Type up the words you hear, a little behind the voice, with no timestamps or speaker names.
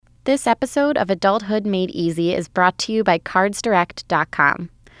This episode of Adulthood Made Easy is brought to you by cardsdirect.com.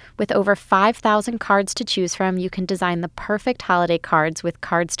 With over 5,000 cards to choose from, you can design the perfect holiday cards with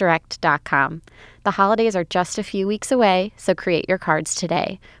cardsdirect.com. The holidays are just a few weeks away, so create your cards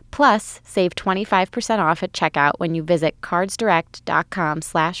today. Plus, save 25% off at checkout when you visit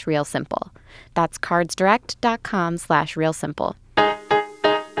cardsdirect.com/realsimple. That's cardsdirect.com/realsimple.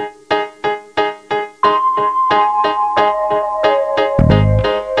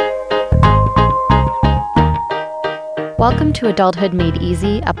 Welcome to Adulthood Made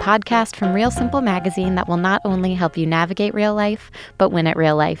Easy, a podcast from Real Simple magazine that will not only help you navigate real life, but win at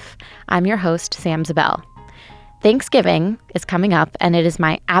real life. I'm your host, Sam Zabel. Thanksgiving is coming up, and it is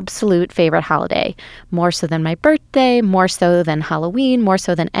my absolute favorite holiday. More so than my birthday, more so than Halloween, more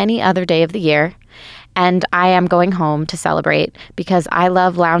so than any other day of the year. And I am going home to celebrate because I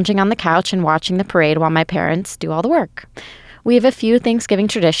love lounging on the couch and watching the parade while my parents do all the work. We have a few Thanksgiving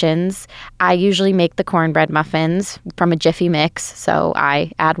traditions. I usually make the cornbread muffins from a Jiffy mix, so I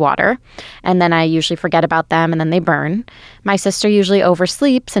add water. And then I usually forget about them, and then they burn. My sister usually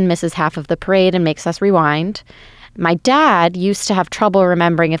oversleeps and misses half of the parade and makes us rewind. My dad used to have trouble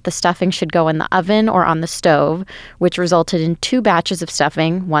remembering if the stuffing should go in the oven or on the stove, which resulted in 2 batches of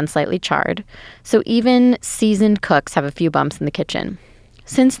stuffing, one slightly charred. So even seasoned cooks have a few bumps in the kitchen.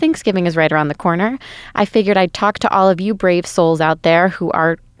 Since Thanksgiving is right around the corner, I figured I'd talk to all of you brave souls out there who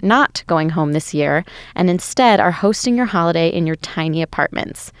are not going home this year and instead are hosting your holiday in your tiny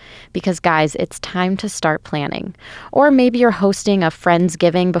apartments. Because guys, it's time to start planning. Or maybe you're hosting a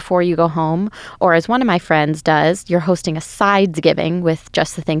Friendsgiving before you go home, or as one of my friends does, you're hosting a Sidesgiving with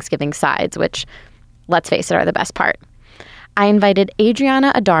just the Thanksgiving sides, which, let's face it, are the best part. I invited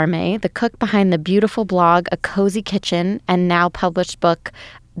Adriana Adarme, the cook behind the beautiful blog A Cozy Kitchen and now published book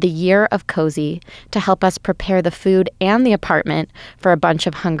The Year of Cozy, to help us prepare the food and the apartment for a bunch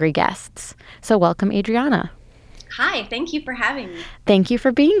of hungry guests. So welcome, Adriana. Hi, thank you for having me. Thank you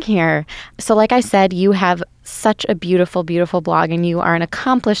for being here. So like I said, you have such a beautiful, beautiful blog, and you are an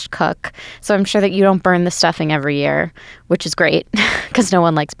accomplished cook. So I'm sure that you don't burn the stuffing every year, which is great because no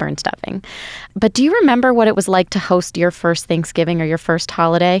one likes burned stuffing. But do you remember what it was like to host your first Thanksgiving or your first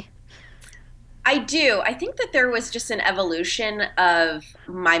holiday? I do. I think that there was just an evolution of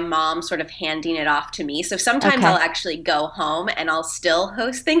my mom sort of handing it off to me. So sometimes I'll actually go home and I'll still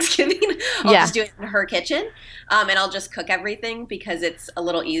host Thanksgiving. I'll just do it in her kitchen. And I'll just cook everything because it's a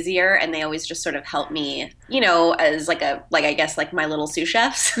little easier. And they always just sort of help me, as I guess my little sous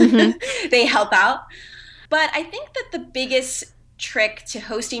chefs. Mm-hmm. They help out. But I think that the biggest trick to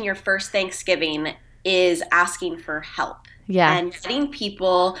hosting your first Thanksgiving is asking for help. Yeah. And getting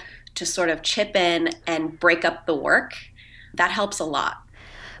people to sort of chip in and break up the work. That helps a lot.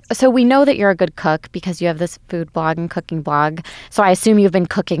 So we know that you're a good cook because you have this food blog and cooking blog. So I assume you've been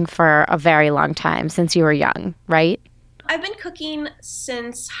cooking for a very long time, since you were young, right? I've been cooking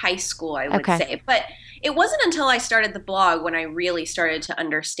since high school, I would say. But it wasn't until I started the blog when I really started to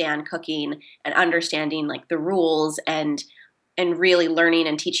understand cooking and understanding the rules and really learning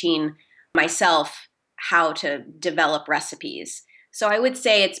and teaching myself how to develop recipes. So I would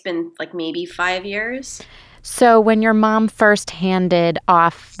say it's been maybe 5 years. So when your mom first handed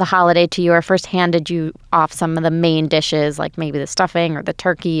off the holiday to you, or first handed you off some of the main dishes, like maybe the stuffing or the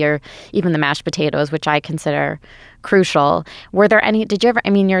turkey or even the mashed potatoes, which I consider crucial, were there any,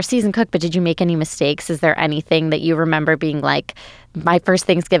 you're a seasoned cook, but did you make any mistakes? Is there anything that you remember being like, my first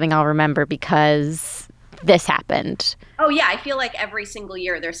Thanksgiving I'll remember because this happened? Oh yeah, I feel like every single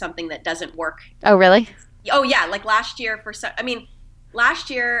year there's something that doesn't work. Oh really? Oh yeah, last year last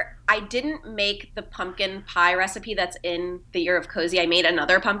year, I didn't make the pumpkin pie recipe that's in the Year of Cozy. I made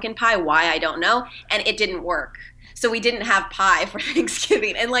another pumpkin pie. Why, I don't know. And it didn't work. So we didn't have pie for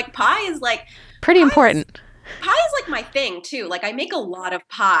Thanksgiving. And pie is pretty important. Pie is my thing too. I make a lot of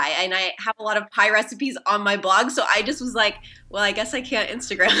pie and I have a lot of pie recipes on my blog. So I just was well, I guess I can't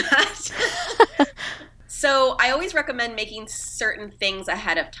Instagram that. So I always recommend making certain things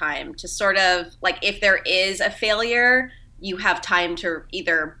ahead of time to sort of if there is a failure, you have time to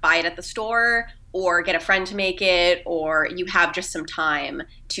either buy it at the store or get a friend to make it, or you have just some time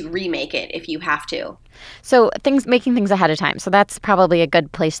to remake it if you have to. So making things ahead of time. So that's probably a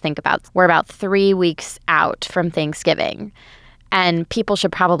good place to think about. We're about 3 weeks out from Thanksgiving, and people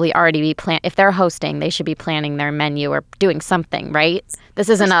should probably already be if they're hosting, they should be planning their menu or doing something, right? This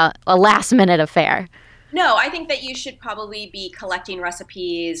isn't a last minute affair. No, I think that you should probably be collecting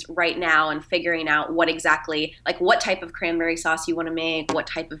recipes right now and figuring out what exactly, what type of cranberry sauce you want to make, what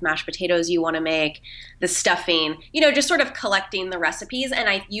type of mashed potatoes you want to make, the stuffing, just sort of collecting the recipes. And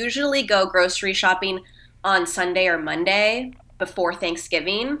I usually go grocery shopping on Sunday or Monday. before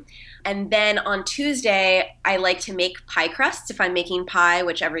Thanksgiving. And then on Tuesday, I like to make pie crusts if I'm making pie,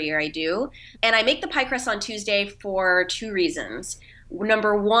 which every year I do. And I make the pie crust on Tuesday for 2 reasons.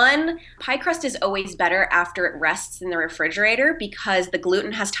 Number one, pie crust is always better after it rests in the refrigerator because the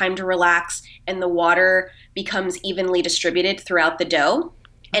gluten has time to relax and the water becomes evenly distributed throughout the dough,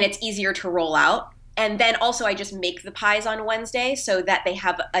 and it's easier to roll out. And then also I just make the pies on Wednesday so that they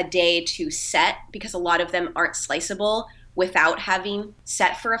have a day to set because a lot of them aren't sliceable without having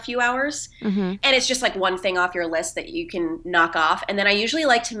set for a few hours. And it's just like one thing off your list that you can knock off. And then I usually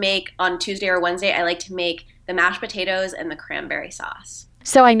like to make on Tuesday or Wednesday, I like to make the mashed potatoes and the cranberry sauce.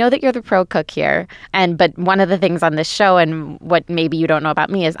 So I know that you're the pro cook here, but one of the things on this show and what maybe you don't know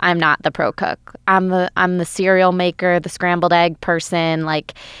about me is I'm not the pro cook. I'm the cereal maker, the scrambled egg person.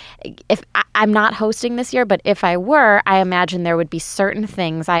 Like, if I'm not hosting this year, but if I were, I imagine there would be certain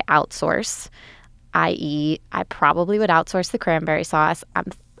things I outsource, i.e., I probably would outsource the cranberry sauce.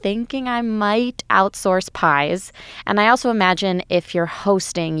 I'm thinking I might outsource pies. And I also imagine if you're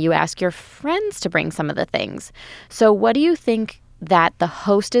hosting, you ask your friends to bring some of the things. So what do you think that the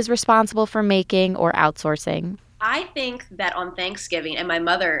host is responsible for making or outsourcing? I think that on Thanksgiving, and my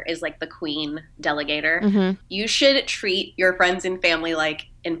mother is like the queen delegator, you should treat your friends and family like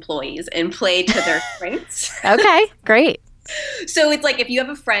employees and play to their strengths. Okay, great. So it's like if you have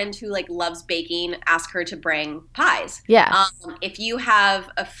a friend who like loves baking, ask her to bring pies. Yeah. If you have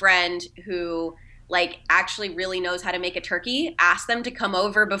a friend who like actually really knows how to make a turkey, ask them to come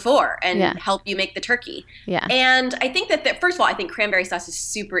over before and help you make the turkey. Yeah. And I think that first of all, I think cranberry sauce is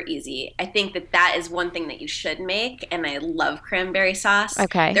super easy. I think that is one thing that you should make, and I love cranberry sauce.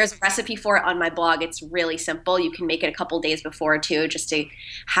 Okay. There's a recipe for it on my blog. It's really simple. You can make it a couple days before too, just to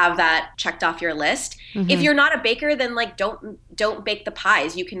have that checked off your list. If you're not a baker, then like don't bake the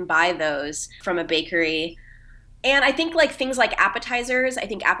pies. You can buy those from a bakery. And I think like things like appetizers, I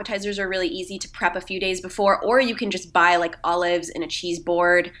think appetizers are really easy to prep a few days before, or you can just buy like olives and a cheese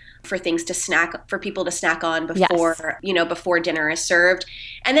board for things to snack, for people to snack on before, before dinner is served.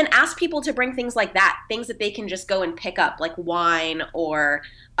 And then ask people to bring things like that, things that they can just go and pick up, like wine or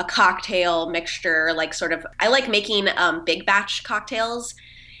a cocktail mixture, like sort of, I like making big batch cocktails.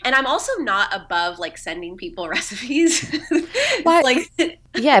 And I'm also not above like sending people recipes.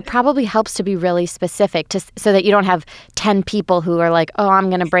 Yeah, it probably helps to be really specific so that you don't have 10 people who are like, oh, I'm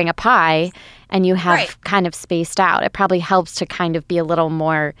going to bring a pie, and you have kind of spaced out. It probably helps to kind of be a little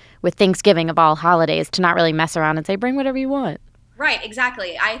more with Thanksgiving of all holidays to not really mess around and say, bring whatever you want. Right,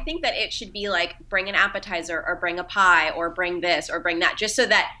 exactly. I think that it should be like bring an appetizer or bring a pie or bring this or bring that, just so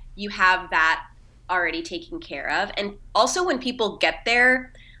that you have that already taken care of. And also when people get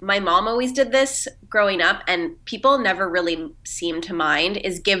there, my mom always did this growing up, and people never really seem to mind,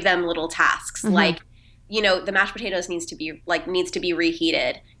 is give them little tasks. Like, the mashed potatoes needs to be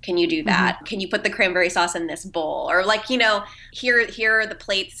reheated. Can you do that? Can you put the cranberry sauce in this bowl? Or like, here are the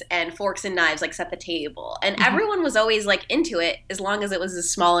plates and forks and knives, like set the table. And everyone was always like into it as long as it was a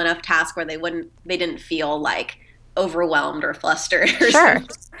small enough task where they didn't feel like overwhelmed or flustered or something,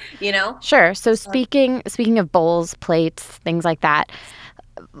 Sure. So speaking of bowls, plates, things like that,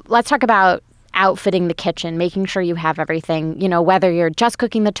 let's talk about outfitting the kitchen, making sure you have everything, whether you're just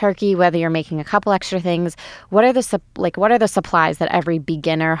cooking the turkey, whether you're making a couple extra things. What are the supplies that every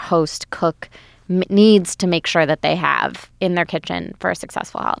beginner, host, cook needs to make sure that they have in their kitchen for a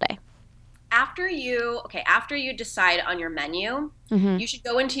successful holiday? After you decide on your menu, you should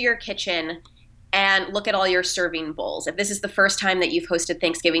go into your kitchen and look at all your serving bowls. If this is the first time that you've hosted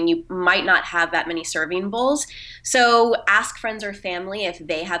Thanksgiving, you might not have that many serving bowls. So ask friends or family if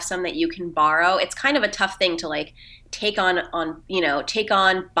they have some that you can borrow. It's kind of a tough thing to like take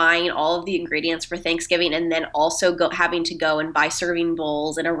on buying all of the ingredients for Thanksgiving and then also having to go and buy serving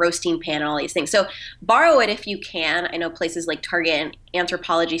bowls and a roasting pan and all these things. So borrow it if you can. I know places like Target and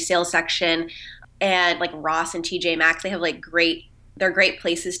Anthropologie sales section and like Ross and TJ Maxx, they have like they're great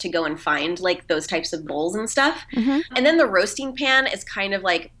places to go and find like those types of bowls and stuff. And then the roasting pan is kind of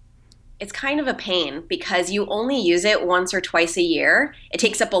a pain because you only use it once or twice a year. It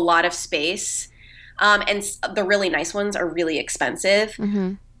takes up a lot of space. And the really nice ones are really expensive.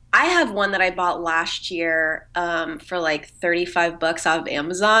 I have one that I bought last year for like $35 off of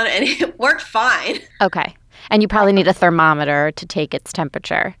Amazon, and it worked fine. Okay. And you probably need a thermometer to take its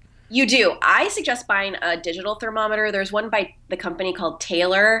temperature. You do. I suggest buying a digital thermometer. There's one by the company called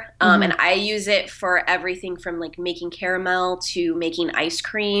Taylor, and I use it for everything from like making caramel to making ice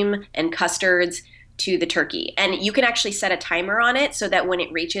cream and custards to the turkey. And you can actually set a timer on it so that when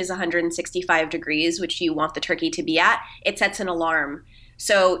it reaches 165 degrees, which you want the turkey to be at, it sets an alarm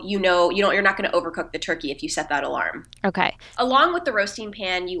So you're not going to overcook the turkey if you set that alarm. Okay. Along with the roasting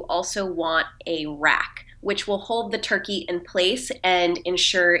pan, you also want a rack, which will hold the turkey in place and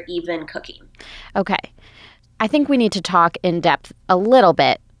ensure even cooking. Okay. I think we need to talk in depth a little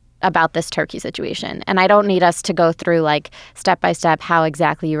bit about this turkey situation. And I don't need us to go through like step by step how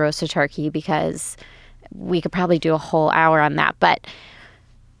exactly you roast a turkey, because we could probably do a whole hour on that. But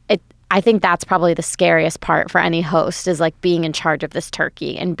I think that's probably the scariest part for any host, is like being in charge of this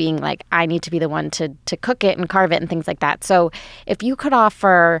turkey and being like, I need to be the one to cook it and carve it and things like that. So if you could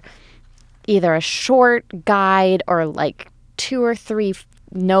offer either a short guide or like 2 or 3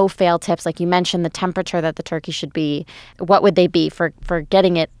 no-fail tips, like you mentioned the temperature that the turkey should be, what would they be for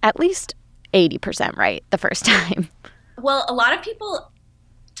getting it at least 80% right the first time? Well, a lot of people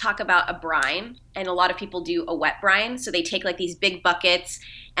talk about a brine, and a lot of people do a wet brine. So they take like these big buckets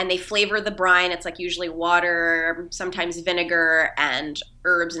and they flavor the brine. It's like usually water, sometimes vinegar, and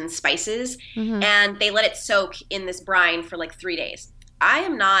herbs and spices. Mm-hmm. And they let it soak in this brine for like 3 days. I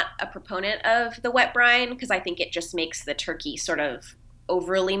am not a proponent of the wet brine because I think it just makes the turkey sort of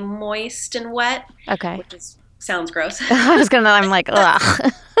overly moist and wet. Okay. Which sounds gross. I'm like,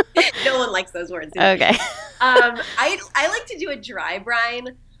 ugh. No one likes those words. Okay. I like to do a dry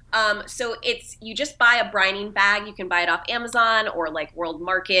brine. So you just buy a brining bag. You can buy it off Amazon or like World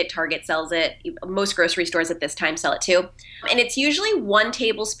Market. Target sells it. Most grocery stores at this time sell it too. And it's usually 1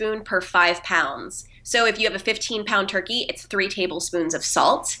 tablespoon per 5 pounds. So if you have a 15-pound turkey, it's 3 tablespoons of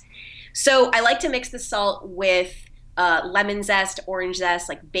salt. So I like to mix the salt with lemon zest, orange zest,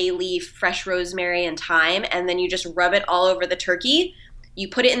 like bay leaf, fresh rosemary, and thyme. And then you just rub it all over the turkey. You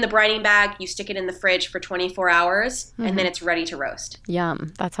put it in the brining bag, you stick it in the fridge for 24 hours, and then it's ready to roast.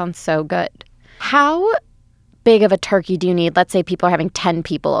 Yum. That sounds so good. How big of a turkey do you need? Let's say people are having 10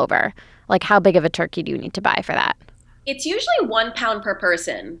 people over. Like, how big of a turkey do you need to buy for that? It's usually 1 pound per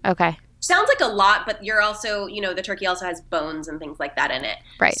person. Okay. Sounds like a lot, but you're also, the turkey also has bones and things like that in it.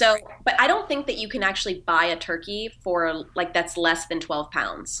 Right. So, but I don't think that you can actually buy a turkey for, like, that's less than 12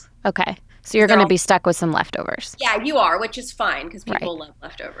 pounds. Okay. So you're going to be stuck with some leftovers. Yeah, you are, which is fine because people love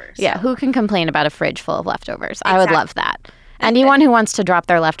leftovers. Yeah, who can complain about a fridge full of leftovers? Exactly. I would love that. Anyone who wants to drop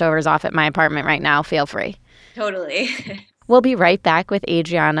their leftovers off at my apartment right now, feel free. Totally. We'll be right back with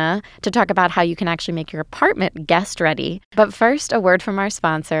Adriana to talk about how you can actually make your apartment guest ready. But first, a word from our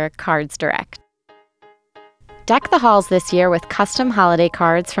sponsor, Cards Direct. Deck the halls this year with custom holiday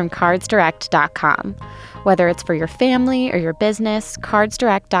cards from cardsdirect.com. Whether it's for your family or your business,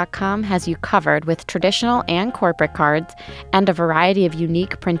 cardsdirect.com has you covered with traditional and corporate cards and a variety of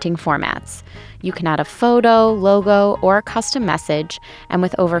unique printing formats. You can add a photo, logo, or a custom message, and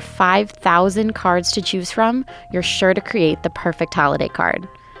with over 5,000 cards to choose from, you're sure to create the perfect holiday card.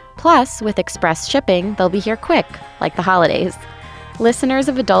 Plus, with express shipping, they'll be here quick, like the holidays. Listeners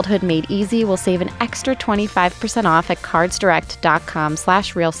of Adulthood Made Easy will save an extra 25% off at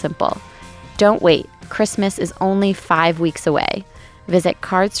cardsdirect.com/realsimple. Don't wait. Christmas is only 5 weeks away. Visit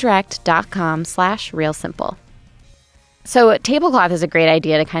cardsdirect.com/realsimple. So a tablecloth is a great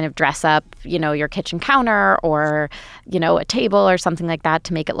idea to kind of dress up, your kitchen counter or, a table or something like that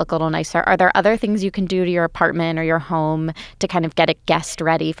to make it look a little nicer. Are there other things you can do to your apartment or your home to kind of get a guest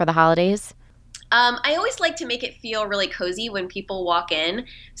ready for the holidays? I always like to make it feel really cozy when people walk in.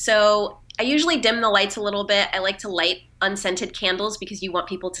 So I usually dim the lights a little bit. I like to light unscented candles because you want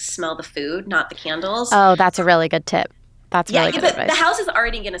people to smell the food, not the candles. Oh, that's a really good tip. That's really good advice. The house is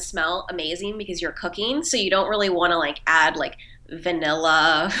already going to smell amazing because you're cooking, so you don't really want to add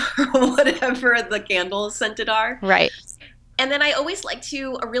vanilla or whatever the candles scented are. Right. And then I always like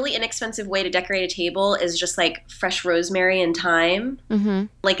a really inexpensive way to decorate a table is just fresh rosemary and thyme. Mm-hmm.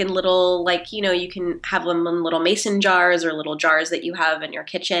 In little, you can have them in little mason jars or little jars that you have in your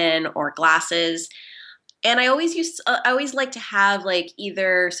kitchen or glasses. And I always like to have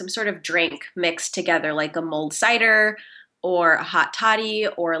either some sort of drink mixed together, like a mulled cider or a hot toddy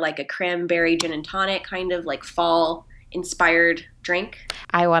or a cranberry gin and tonic kind of fall inspired drink.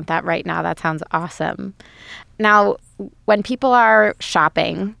 I want that right now. That sounds awesome. Now, when people are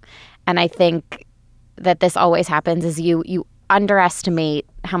shopping, and I think that this always happens, is you underestimate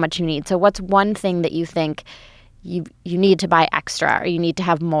how much you need. So what's one thing that you think you need to buy extra or you need to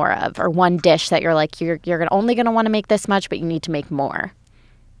have more of, or one dish that you're only going to want to make this much, but you need to make more?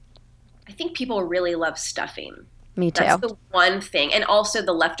 I think people really love stuffing. Me too. That's the one thing. And also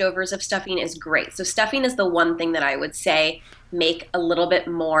the leftovers of stuffing is great. So stuffing is the one thing that I would say make a little bit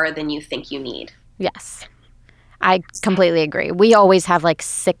more than you think you need. Yes. I completely agree. We always have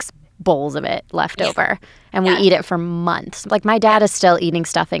 6 bowls of it left over, and we eat it for months. My dad is still eating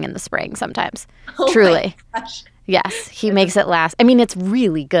stuffing in the spring sometimes. Oh Truly. My gosh. Yes, he makes it last. I mean, it's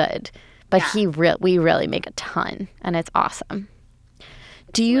really good, but we really make a ton, and it's awesome.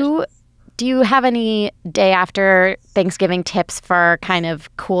 Do you have any day after Thanksgiving tips for kind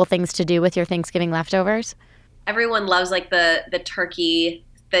of cool things to do with your Thanksgiving leftovers? Everyone loves like the turkey,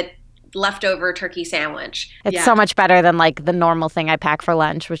 the leftover turkey sandwich. It's so much better than like the normal thing I pack for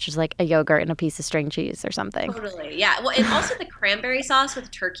lunch, which is like a yogurt and a piece of string cheese or something. Totally. Yeah. Well, and also the cranberry sauce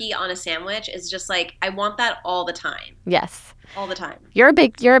with turkey on a sandwich is just like, I want that all the time. Yes. All the time. You're a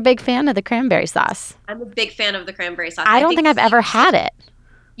big fan of the cranberry sauce. I'm a big fan of the cranberry sauce. I don't think I've ever had it.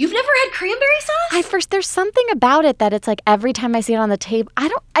 You've never had cranberry sauce? There's something about it that it's like every time I see it on the table,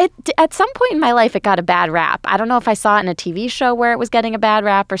 at some point in my life, it got a bad rap. I don't know if I saw it in a TV show where it was getting a bad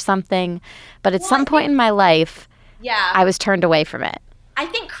rap or something, but at some point in my life, I was turned away from it. I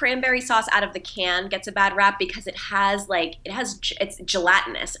think cranberry sauce out of the can gets a bad rap because it's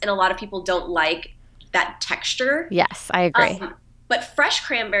gelatinous, and a lot of people don't like that texture. Yes, I agree. But fresh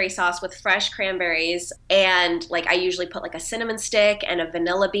cranberry sauce with fresh cranberries, and like I usually put like a cinnamon stick and a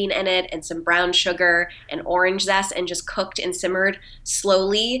vanilla bean in it and some brown sugar and orange zest and just cooked and simmered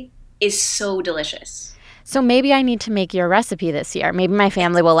slowly is so delicious. So maybe I need to make your recipe this year. Maybe my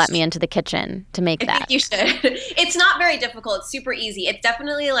family will let me into the kitchen to make that. I think you should. It's not very difficult. It's super easy. It's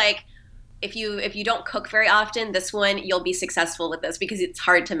definitely like if you don't cook very often, this one you'll be successful with this because it's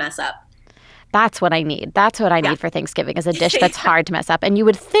hard to mess up. That's what I need. That's what I need for Thanksgiving is a dish that's hard to mess up. And you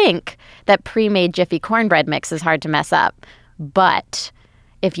would think that pre-made Jiffy cornbread mix is hard to mess up. But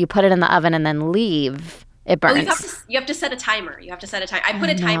if you put it in the oven and then leave, it burns. You have to set a timer. I put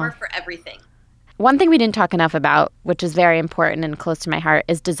a timer for everything. One thing we didn't talk enough about, which is very important and close to my heart,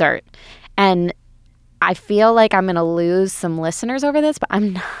 is dessert. And I feel like I'm going to lose some listeners over this, but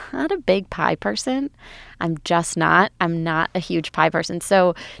I'm not a big pie person. I'm just not. I'm not a huge pie person.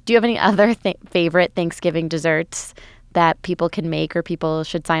 So do you have any other favorite Thanksgiving desserts that people can make or people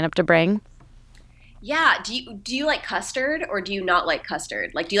should sign up to bring? Yeah. Do you like custard or do you not like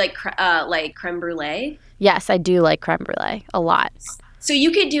custard? Like, do you like creme brulee? Yes, I do like creme brulee a lot. So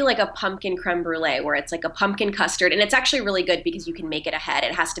you could do like a pumpkin creme brulee where it's like a pumpkin custard, and it's actually really good because you can make it ahead.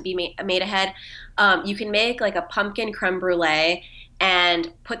 It has to be made ahead. You can make like a pumpkin creme brulee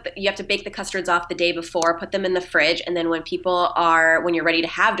and you have to bake the custards off the day before, put them in the fridge, and then when you're ready to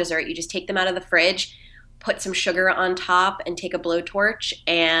have dessert, you just take them out of the fridge, put some sugar on top, and take a blowtorch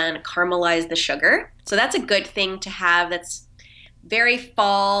and caramelize the sugar. So that's a good thing to have. That's very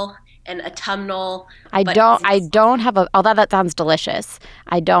fall and autumnal. I don't have although that sounds delicious.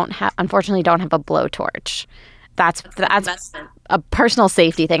 Unfortunately don't have a blowtorch. That's a personal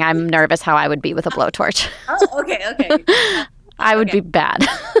safety thing. I'm nervous how I would be with a blowtorch. Oh, okay. I would be bad.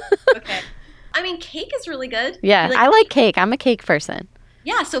 Okay. I mean, cake is really good. Yeah, I like cake. I'm a cake person.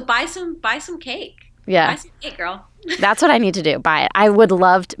 Yeah, so buy some cake. Yeah. Buy some cake, girl. That's what I need to do. Buy it. I would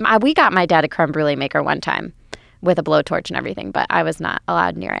love to. We got my dad a creme brulee maker one time with a blowtorch and everything, but I was not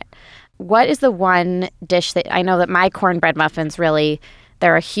allowed near it. What is the one dish that I know that my cornbread muffins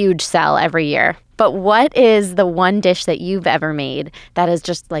they're a huge sell every year. But what is the one dish that you've ever made that has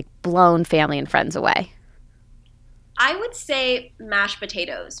just like blown family and friends away? I would say mashed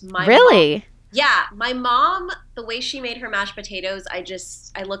potatoes. Really? Mom, yeah. My mom, the way she made her mashed potatoes,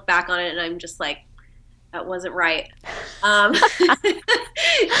 I look back on it and I'm just like, that wasn't right.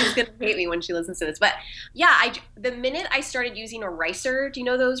 She's going to hate me when she listens to this. But yeah, the minute I started using a ricer, do you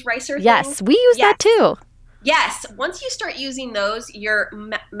know those ricer things? Yes, we use that too. Yes. Once you start using those, your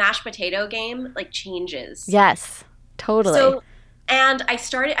mashed potato game like changes. Yes, totally. So, and I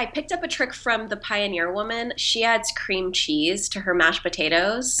picked up a trick from the Pioneer Woman. She adds cream cheese to her mashed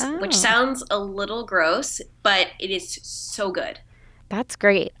potatoes, which sounds a little gross, but it is so good. That's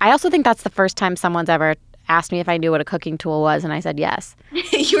great. I also think that's the first time someone's ever asked me if I knew what a cooking tool was, and I said yes.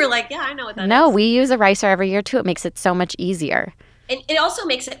 You were like, yeah, I know what that is. No, we use a ricer every year, too. It makes it so much easier. And it also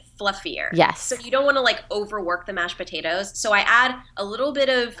makes it fluffier. Yes. So you don't want to like overwork the mashed potatoes. So I add a little bit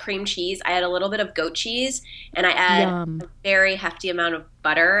of cream cheese. I add a little bit of goat cheese. And I add a very hefty amount of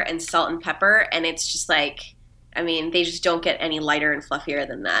butter and salt and pepper. And it's just like, I mean, they just don't get any lighter and fluffier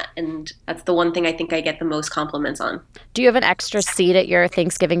than that. And that's the one thing I think I get the most compliments on. Do you have an extra seat at your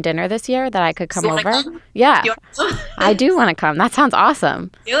Thanksgiving dinner this year that I could come over? Yeah. I do want to come. That sounds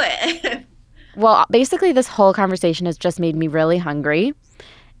awesome. Do it. Well, basically this whole conversation has just made me really hungry.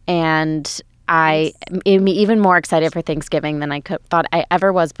 And it made me even more excited for Thanksgiving than I thought I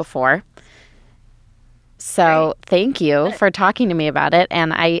ever was before. So thank you for talking to me about it.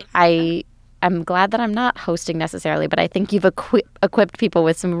 And I'm glad that I'm not hosting necessarily, but I think you've equipped people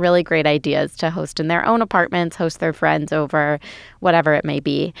with some really great ideas to host in their own apartments, host their friends over, whatever it may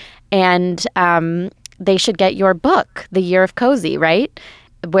be. And they should get your book, The Year of Cozy, right?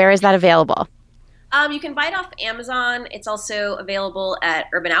 Where is that available? You can buy it off Amazon. It's also available at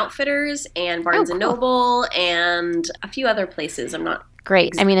Urban Outfitters and Barnes & Noble and a few other places. I'm not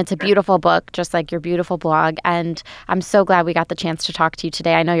Great. I mean, it's a beautiful book, just like your beautiful blog. And I'm so glad we got the chance to talk to you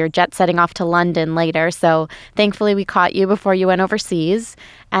today. I know you're jet setting off to London later, so thankfully we caught you before you went overseas.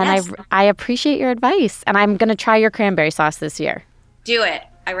 And yes. I appreciate your advice. And I'm going to try your cranberry sauce this year. Do it.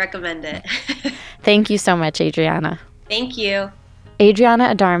 I recommend it. Thank you so much, Adriana. Thank you.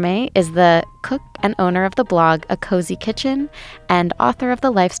 Adriana Adarme is the cook and owner of the blog A Cozy Kitchen and author of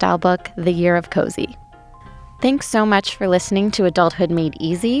the lifestyle book, The Year of Cozy. Thanks so much for listening to Adulthood Made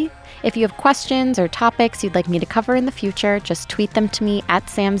Easy. If you have questions or topics you'd like me to cover in the future, just tweet them to me at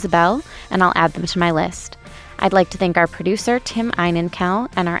 @SamZabel, and I'll add them to my list. I'd like to thank our producer, Tim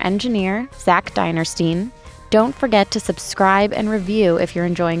Einenkel, and our engineer, Zach Dinerstein. Don't forget to subscribe and review if you're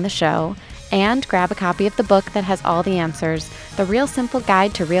enjoying the show, and grab a copy of the book that has all the answers, The Real Simple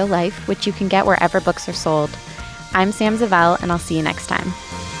Guide to Real Life, which you can get wherever books are sold. I'm Sam Zabel, and I'll see you next time.